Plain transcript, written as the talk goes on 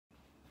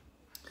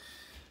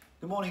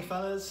Good morning,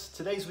 fellas.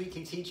 Today's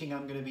weekly teaching,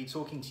 I'm going to be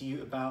talking to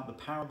you about the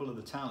parable of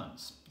the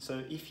talents.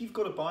 So if you've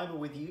got a Bible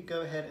with you,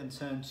 go ahead and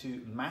turn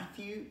to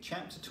Matthew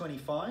chapter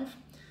 25,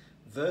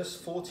 verse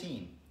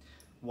 14.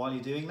 While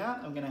you're doing that,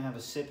 I'm going to have a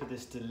sip of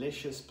this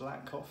delicious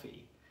black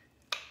coffee.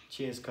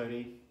 Cheers,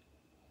 Cody.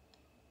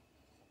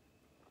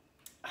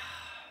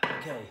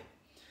 Okay.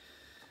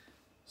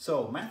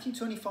 So Matthew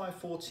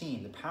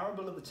 25:14, the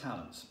parable of the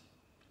talents.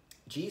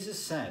 Jesus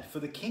said, "For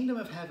the kingdom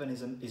of heaven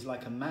is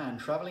like a man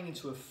traveling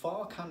into a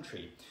far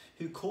country,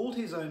 who called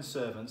his own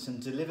servants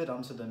and delivered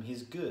unto them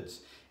his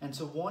goods. And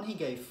to one he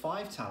gave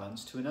 5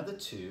 talents, to another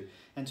 2,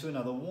 and to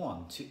another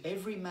 1, to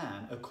every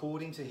man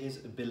according to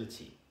his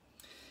ability.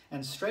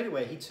 And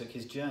straightway he took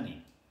his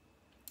journey.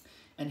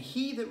 And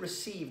he that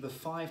received the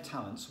 5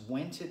 talents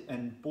went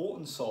and bought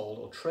and sold,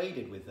 or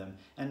traded with them,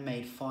 and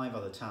made 5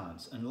 other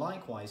talents. And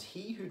likewise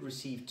he who'd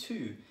received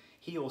 2,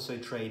 he also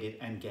traded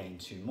and gained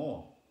 2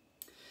 more.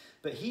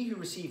 But he who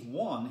received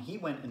 1, he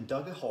went and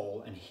dug a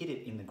hole and hid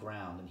it in the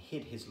ground, and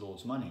hid his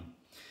Lord's money.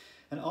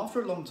 And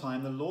after a long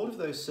time, the Lord of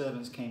those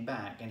servants came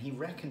back, and he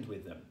reckoned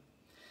with them.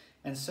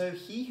 And so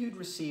he who'd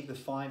received the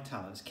 5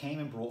 talents came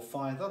and brought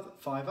 5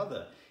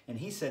 other. And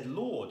he said,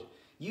 Lord,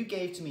 you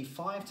gave to me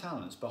 5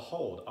 talents.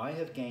 Behold, I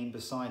have gained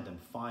beside them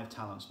 5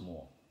 talents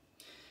more.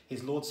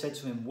 His Lord said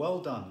to him, Well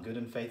done, good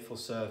and faithful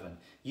servant.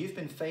 You've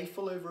been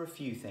faithful over a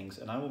few things,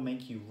 and I will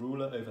make you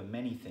ruler over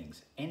many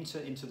things. Enter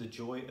into the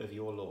joy of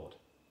your Lord.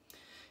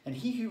 And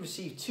he who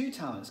received 2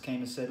 talents came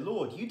and said,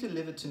 Lord, you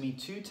delivered to me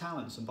 2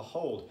 talents, and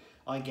behold,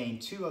 I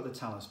gained 2 other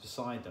talents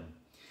beside them.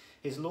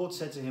 His Lord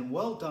said to him,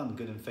 Well done,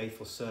 good and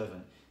faithful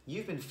servant.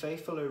 You've been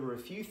faithful over a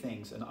few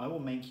things, and I will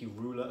make you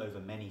ruler over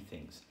many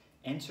things.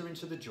 Enter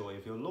into the joy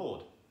of your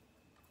Lord.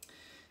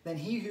 Then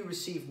he who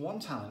received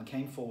 1 talent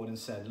came forward and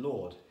said,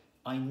 Lord,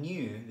 I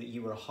knew that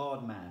you were a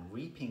hard man,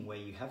 reaping where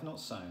you have not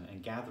sown,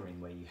 and gathering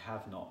where you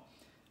have not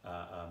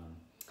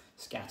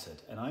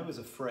scattered. And I was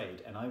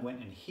afraid, and I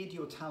went and hid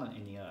your talent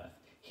in the earth.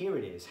 Here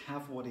it is,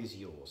 have what is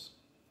yours.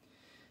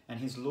 And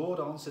his Lord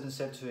answered and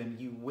said to him,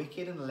 You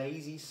wicked and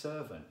lazy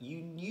servant, you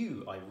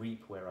knew I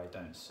reap where I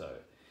don't sow.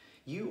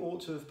 You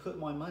ought to have put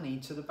my money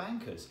to the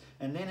bankers,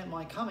 and then at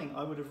my coming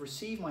I would have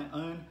received my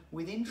own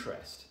with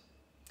interest.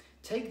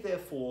 Take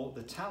therefore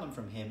the talent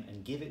from him,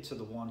 and give it to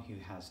the one who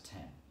has 10.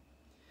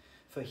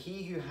 For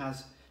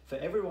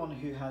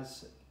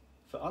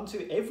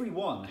unto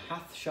everyone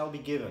hath shall be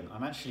given."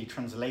 I'm actually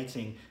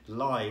translating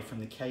live from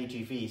the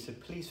KJV, so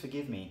please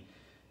forgive me.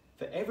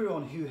 "For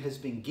everyone who has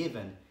been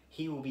given,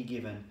 he will be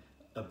given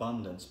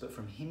abundance, but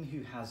from him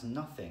who has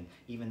nothing,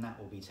 even that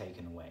will be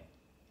taken away."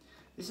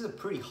 This is a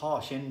pretty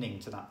harsh ending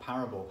to that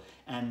parable,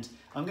 and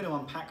I'm going to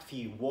unpack for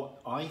you what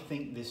I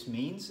think this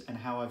means and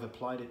how I've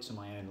applied it to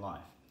my own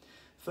life.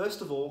 First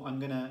of all, I'm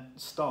going to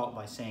start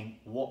by saying,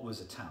 what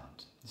was a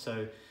talent?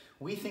 So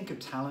we think of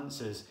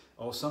talents as,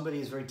 oh, somebody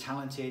is very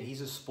talented,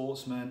 he's a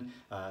sportsman,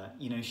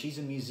 she's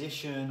a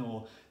musician,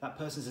 or that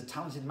person's a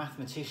talented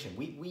mathematician.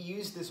 We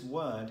use this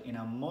word in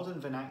our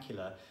modern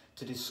vernacular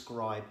to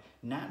describe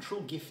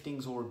natural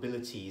giftings or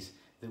abilities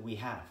that we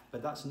have,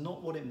 but that's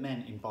not what it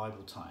meant in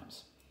Bible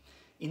times.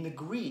 In the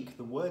Greek,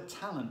 the word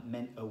talent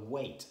meant a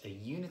weight, a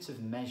unit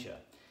of measure.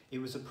 It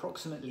was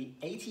approximately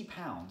 80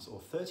 pounds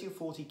or 30 or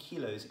 40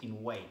 kilos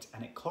in weight,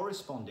 and it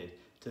corresponded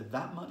to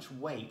that much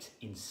weight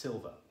in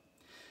silver.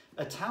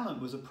 A talent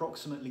was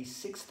approximately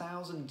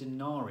 6,000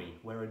 denarii,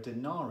 where a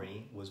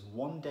denarii was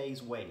 1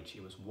 day's wage.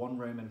 It was 1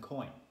 Roman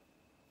coin.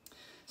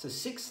 So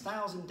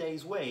 6,000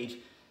 days' wage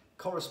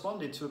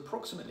corresponded to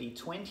approximately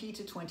 20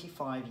 to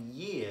 25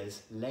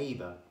 years'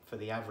 labor for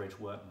the average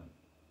workman.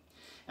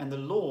 And the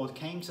Lord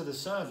came to the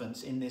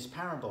servants in this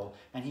parable,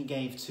 and he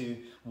gave to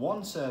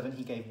one servant,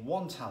 he gave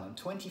 1 talent,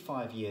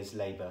 25 years'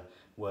 labor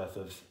worth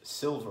of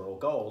silver or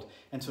gold,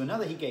 and to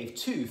another he gave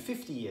 2,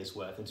 50 years'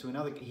 worth, and to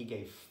another he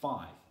gave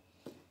 5.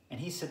 And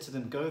he said to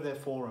them, Go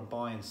therefore and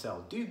buy and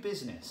sell. Do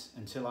business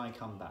until I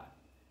come back.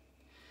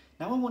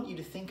 Now I want you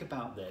to think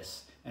about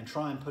this and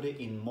try and put it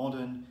in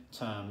modern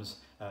terms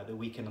that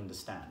we can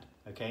understand,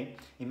 okay?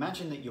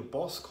 Imagine that your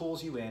boss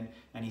calls you in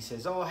and he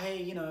says, oh,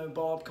 hey,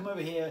 Bob, come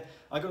over here.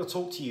 I got to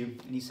talk to you.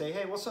 And you say,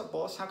 hey, what's up,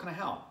 boss? How can I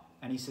help?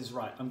 And he says,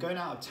 right, I'm going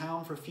out of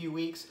town for a few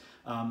weeks.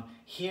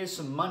 Here's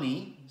some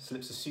money,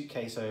 slips a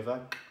suitcase over,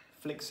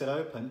 flicks it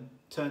open,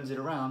 turns it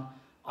around.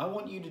 I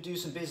want you to do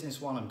some business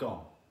while I'm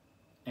gone.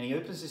 And he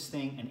opens this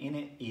thing, and in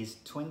it is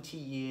 20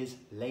 years'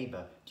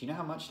 labor. Do you know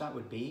how much that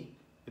would be?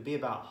 It'd be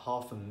about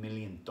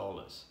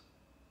 $500,000.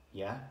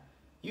 Yeah?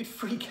 You'd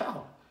freak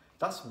out.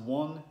 That's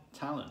 1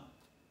 talent.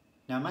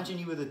 Now imagine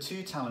you were the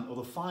 2 talent or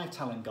the 5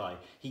 talent guy.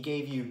 He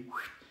gave you,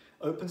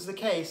 opens the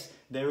case,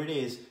 there it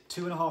is,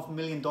 $2.5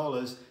 million.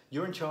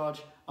 You're in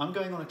charge. I'm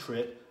going on a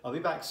trip. I'll be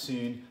back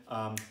soon.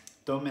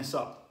 Don't mess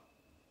up.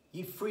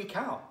 You'd freak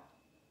out,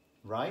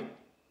 right?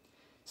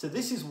 So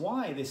this is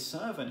why this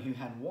servant who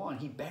had 1,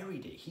 he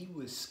buried it. He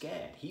was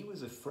scared. He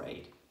was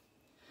afraid.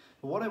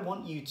 But what I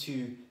want you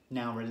to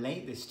now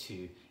relate this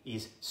to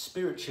is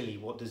spiritually,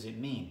 what does it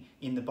mean?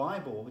 In the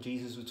Bible,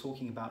 Jesus was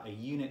talking about a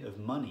unit of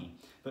money,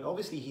 but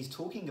obviously he's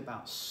talking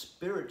about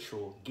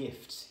spiritual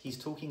gifts. He's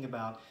talking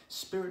about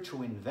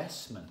spiritual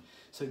investment.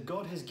 So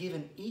God has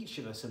given each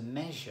of us a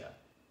measure.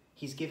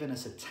 He's given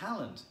us a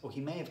talent, or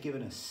he may have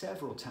given us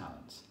several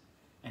talents.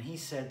 And he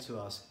said to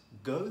us,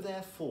 go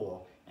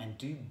therefore and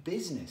do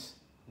business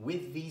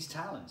with these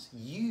talents.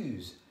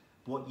 Use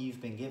what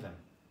you've been given.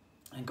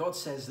 And God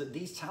says that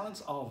these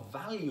talents are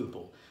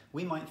valuable.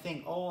 We might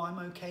think, oh, I'm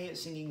okay at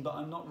singing, but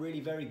I'm not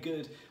really very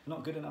good. I'm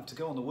not good enough to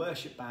go on the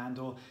worship band.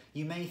 Or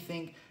you may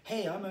think,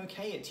 hey, I'm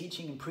okay at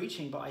teaching and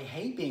preaching, but I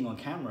hate being on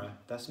camera.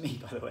 That's me,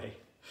 by the way.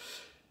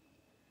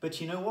 But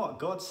you know what?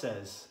 God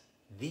says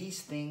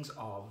these things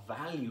are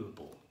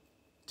valuable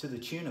to the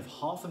tune of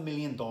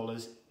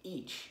 $500,000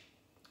 each.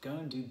 Go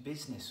and do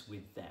business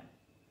with them.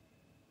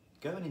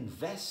 Go and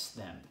invest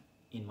them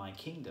in my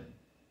kingdom.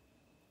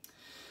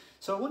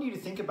 So I want you to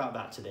think about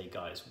that today,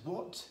 guys.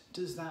 What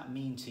does that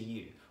mean to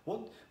you?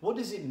 What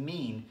does it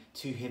mean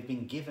to have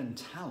been given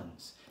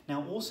talents?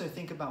 Now also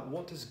think about,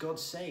 what does God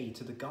say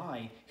to the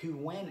guy who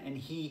went and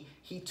he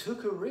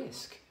took a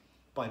risk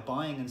by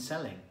buying and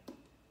selling?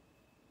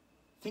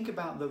 Think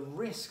about the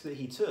risk that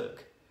he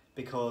took,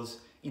 because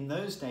in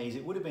those days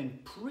it would have been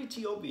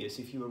pretty obvious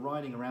if you were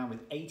riding around with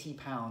 80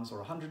 pounds or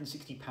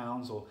 160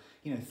 pounds or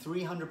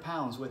 300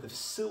 pounds worth of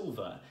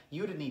silver.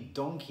 You would have needed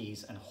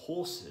donkeys and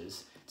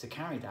horses to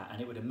carry that,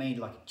 and it would have made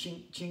like a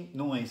chink chink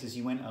noise as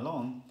you went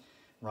along,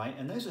 right?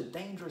 And those were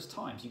dangerous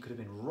times. You could have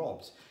been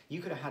robbed.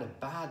 You could have had a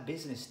bad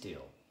business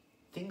deal.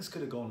 Things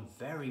could have gone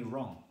very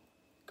wrong.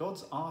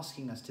 God's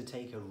asking us to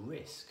take a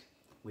risk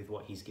with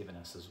what he's given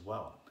us as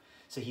well.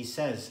 So he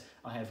says,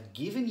 I have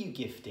given you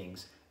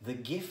giftings. The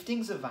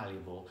giftings are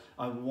valuable.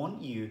 I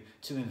want you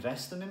to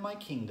invest them in my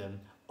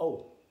kingdom.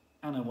 Oh,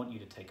 and I want you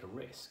to take a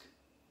risk.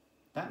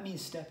 That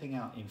means stepping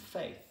out in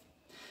faith.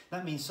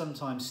 That means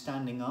sometimes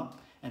standing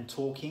up and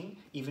talking,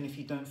 even if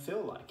you don't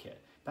feel like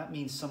it. That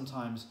means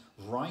sometimes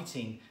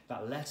writing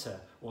that letter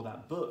or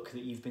that book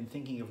that you've been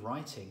thinking of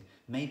writing,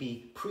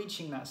 maybe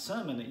preaching that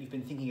sermon that you've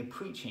been thinking of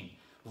preaching,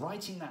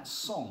 writing that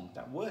song,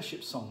 that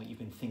worship song that you've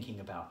been thinking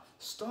about,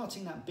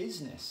 starting that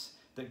business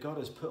that God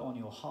has put on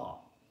your heart,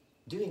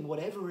 doing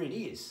whatever it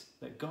is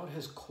that God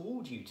has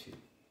called you to.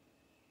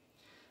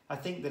 I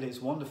think that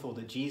it's wonderful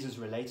that Jesus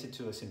related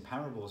to us in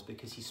parables,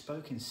 because he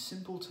spoke in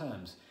simple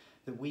terms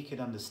that we could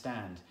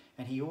understand,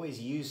 and he always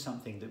used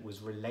something that was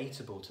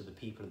relatable to the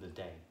people of the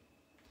day.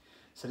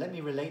 So let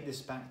me relate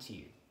this back to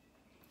you.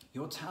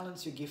 Your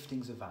talents, your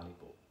giftings are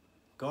valuable.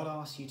 God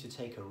asks you to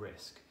take a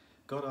risk.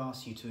 God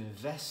asks you to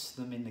invest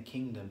them in the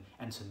kingdom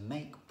and to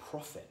make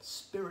profit,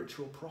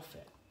 spiritual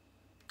profit.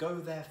 Go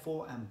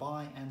therefore and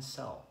buy and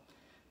sell.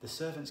 The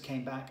servants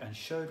came back and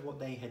showed what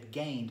they had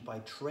gained by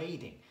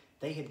trading.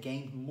 They had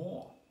gained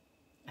more,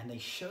 and they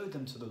showed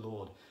them to the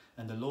Lord.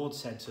 And the Lord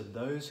said to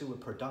those who were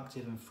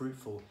productive and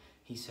fruitful,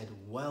 he said,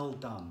 well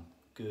done,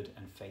 good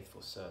and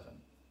faithful servant.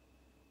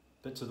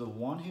 But to the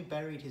one who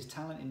buried his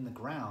talent in the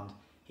ground,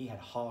 he had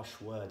harsh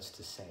words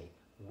to say,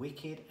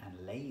 wicked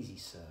and lazy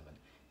servant.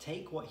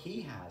 Take what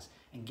he has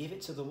and give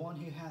it to the one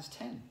who has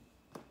 10.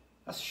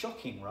 That's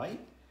shocking, right?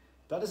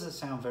 That doesn't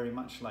sound very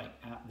much like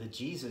the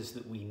Jesus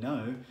that we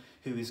know,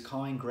 who is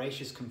kind,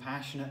 gracious,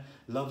 compassionate,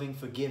 loving,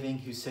 forgiving,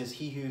 who says,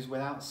 he who is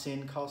without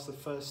sin cast the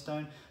first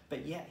stone.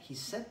 But yet he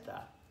said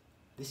that.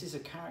 This is a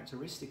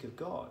characteristic of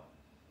God.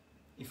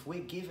 If we're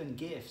given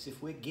gifts,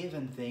 if we're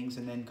given things,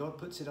 and then God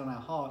puts it on our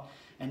heart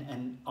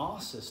and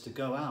asks us to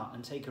go out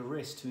and take a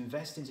risk to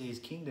invest into his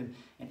kingdom,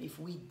 and if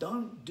we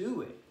don't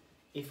do it,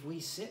 if we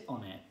sit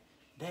on it,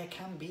 there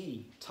can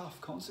be tough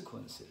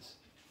consequences.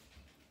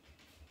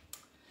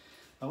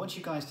 I want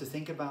you guys to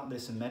think about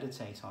this and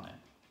meditate on it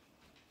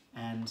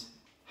and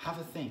have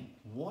a think.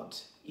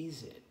 What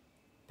is it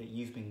that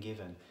you've been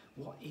given?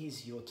 What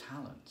is your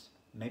talent?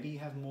 Maybe you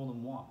have more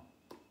than one.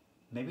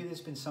 Maybe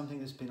there's been something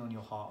that's been on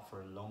your heart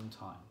for a long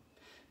time.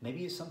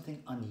 Maybe it's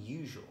something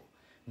unusual,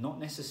 not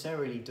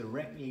necessarily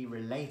directly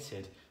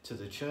related to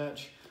the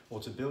church or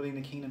to building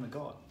the kingdom of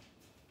God.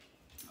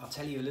 I'll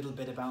tell you a little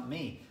bit about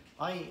me.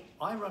 I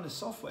run a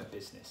software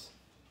business.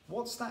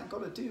 What's that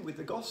got to do with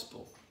the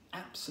gospel?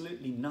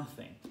 Absolutely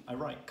nothing. I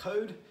write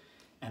code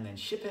and then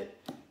ship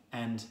it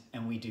and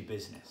we do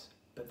business.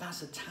 But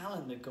that's a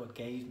talent that God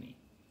gave me,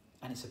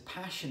 and it's a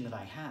passion that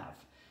I have.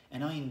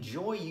 And I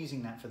enjoy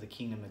using that for the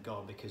kingdom of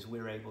God because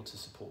we're able to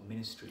support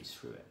ministries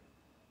through it.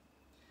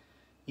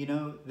 You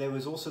know, there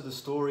was also the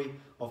story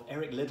of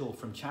Eric Liddell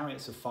from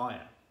Chariots of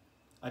Fire.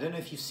 I don't know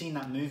if you've seen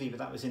that movie, but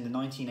that was in the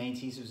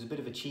 1980s. It was a bit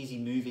of a cheesy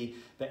movie.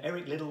 But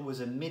Eric Liddell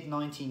was a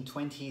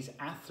mid-1920s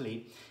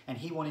athlete, and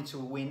he wanted to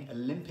win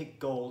Olympic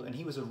gold, and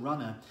he was a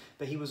runner,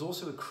 but he was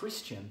also a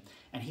Christian,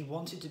 and he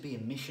wanted to be a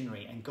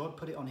missionary, and God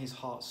put it on his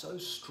heart so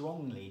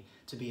strongly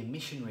to be a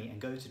missionary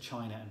and go to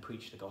China and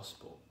preach the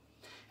gospel.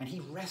 And he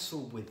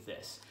wrestled with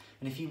this.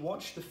 And if you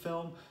watch the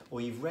film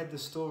or you've read the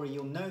story,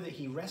 you'll know that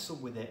he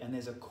wrestled with it. And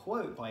there's a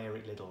quote by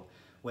Eric Liddell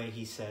where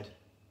he said,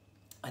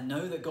 I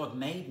know that God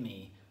made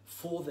me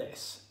for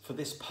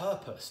this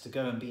purpose, to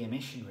go and be a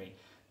missionary,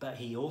 but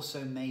he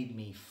also made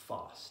me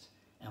fast.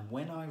 And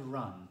when I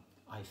run,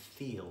 I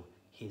feel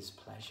his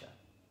pleasure.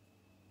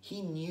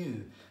 He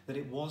knew that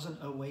it wasn't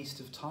a waste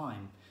of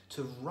time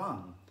to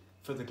run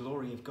for the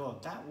glory of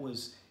God. That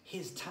was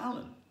his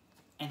talent,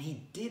 and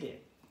he did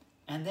it.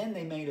 And then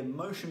they made a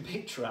motion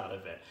picture out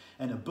of it,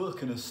 and a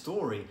book and a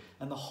story,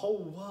 and the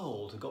whole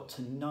world got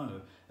to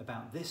know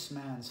about this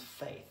man's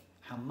faith,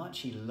 how much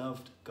he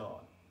loved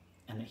God,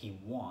 and that he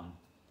won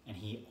and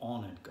he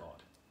honored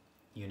God,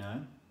 you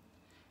know?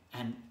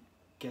 And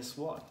guess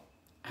what?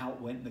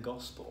 Out went the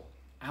gospel.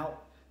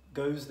 Out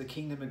goes the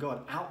kingdom of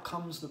God. Out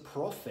comes the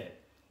profit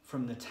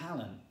from the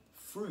talent,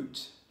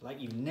 fruit like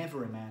you've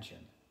never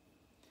imagined.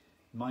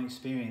 In my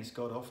experience,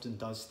 God often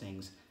does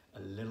things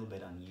a little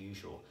bit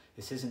unusual.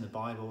 It says in the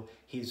Bible,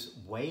 his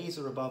ways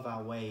are above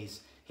our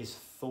ways, his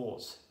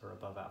thoughts are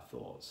above our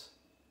thoughts.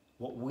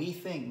 What we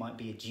think might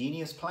be a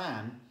genius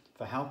plan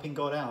for helping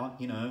God out,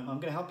 you know, I'm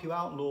going to help you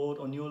out, Lord,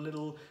 on your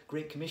little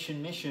Great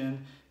Commission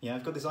mission. Yeah,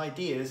 I've got these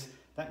ideas.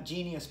 That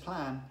genius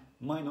plan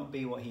might not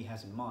be what he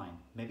has in mind.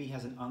 Maybe he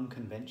has an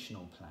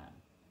unconventional plan,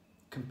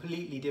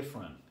 completely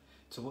different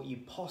to what you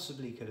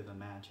possibly could have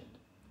imagined.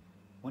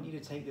 I want you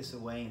to take this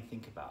away and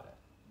think about it.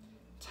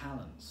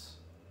 Talents.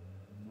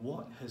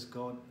 What has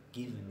God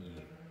given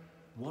you?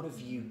 What have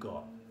you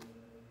got?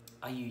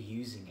 Are you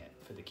using it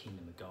for the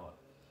kingdom of God?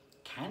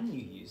 Can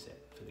you use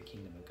it for the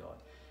kingdom of God?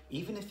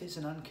 Even if it's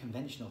an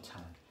unconventional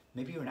talent.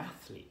 Maybe you're an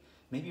athlete.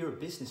 Maybe you're a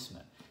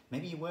businessman.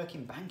 Maybe you work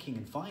in banking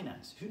and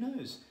finance. Who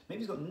knows?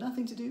 Maybe it's got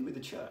nothing to do with the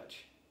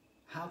church.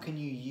 How can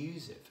you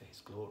use it for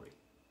his glory?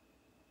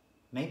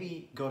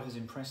 Maybe God has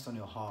impressed on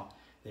your heart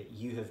that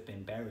you have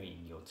been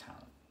burying your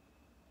talent.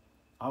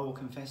 I will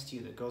confess to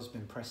you that God's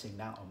been pressing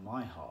that on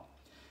my heart,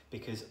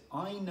 because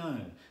I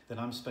know that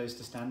I'm supposed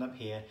to stand up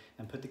here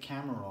and put the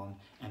camera on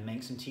and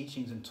make some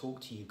teachings and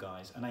talk to you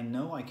guys. And I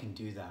know I can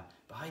do that,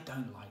 but I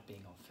don't like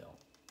being on film.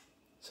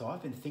 So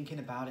I've been thinking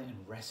about it and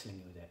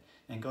wrestling with it.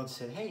 And God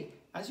said, hey,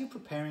 as you're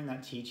preparing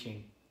that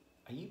teaching,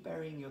 are you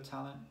burying your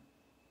talent?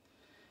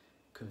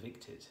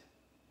 Convicted.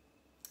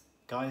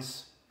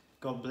 Guys,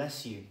 God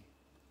bless you.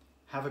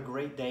 Have a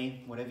great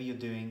day, whatever you're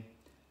doing.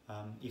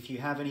 If you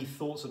have any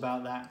thoughts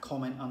about that,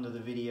 comment under the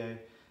video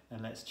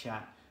and let's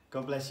chat.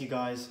 God bless you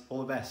guys. All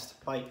the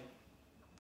best. Bye.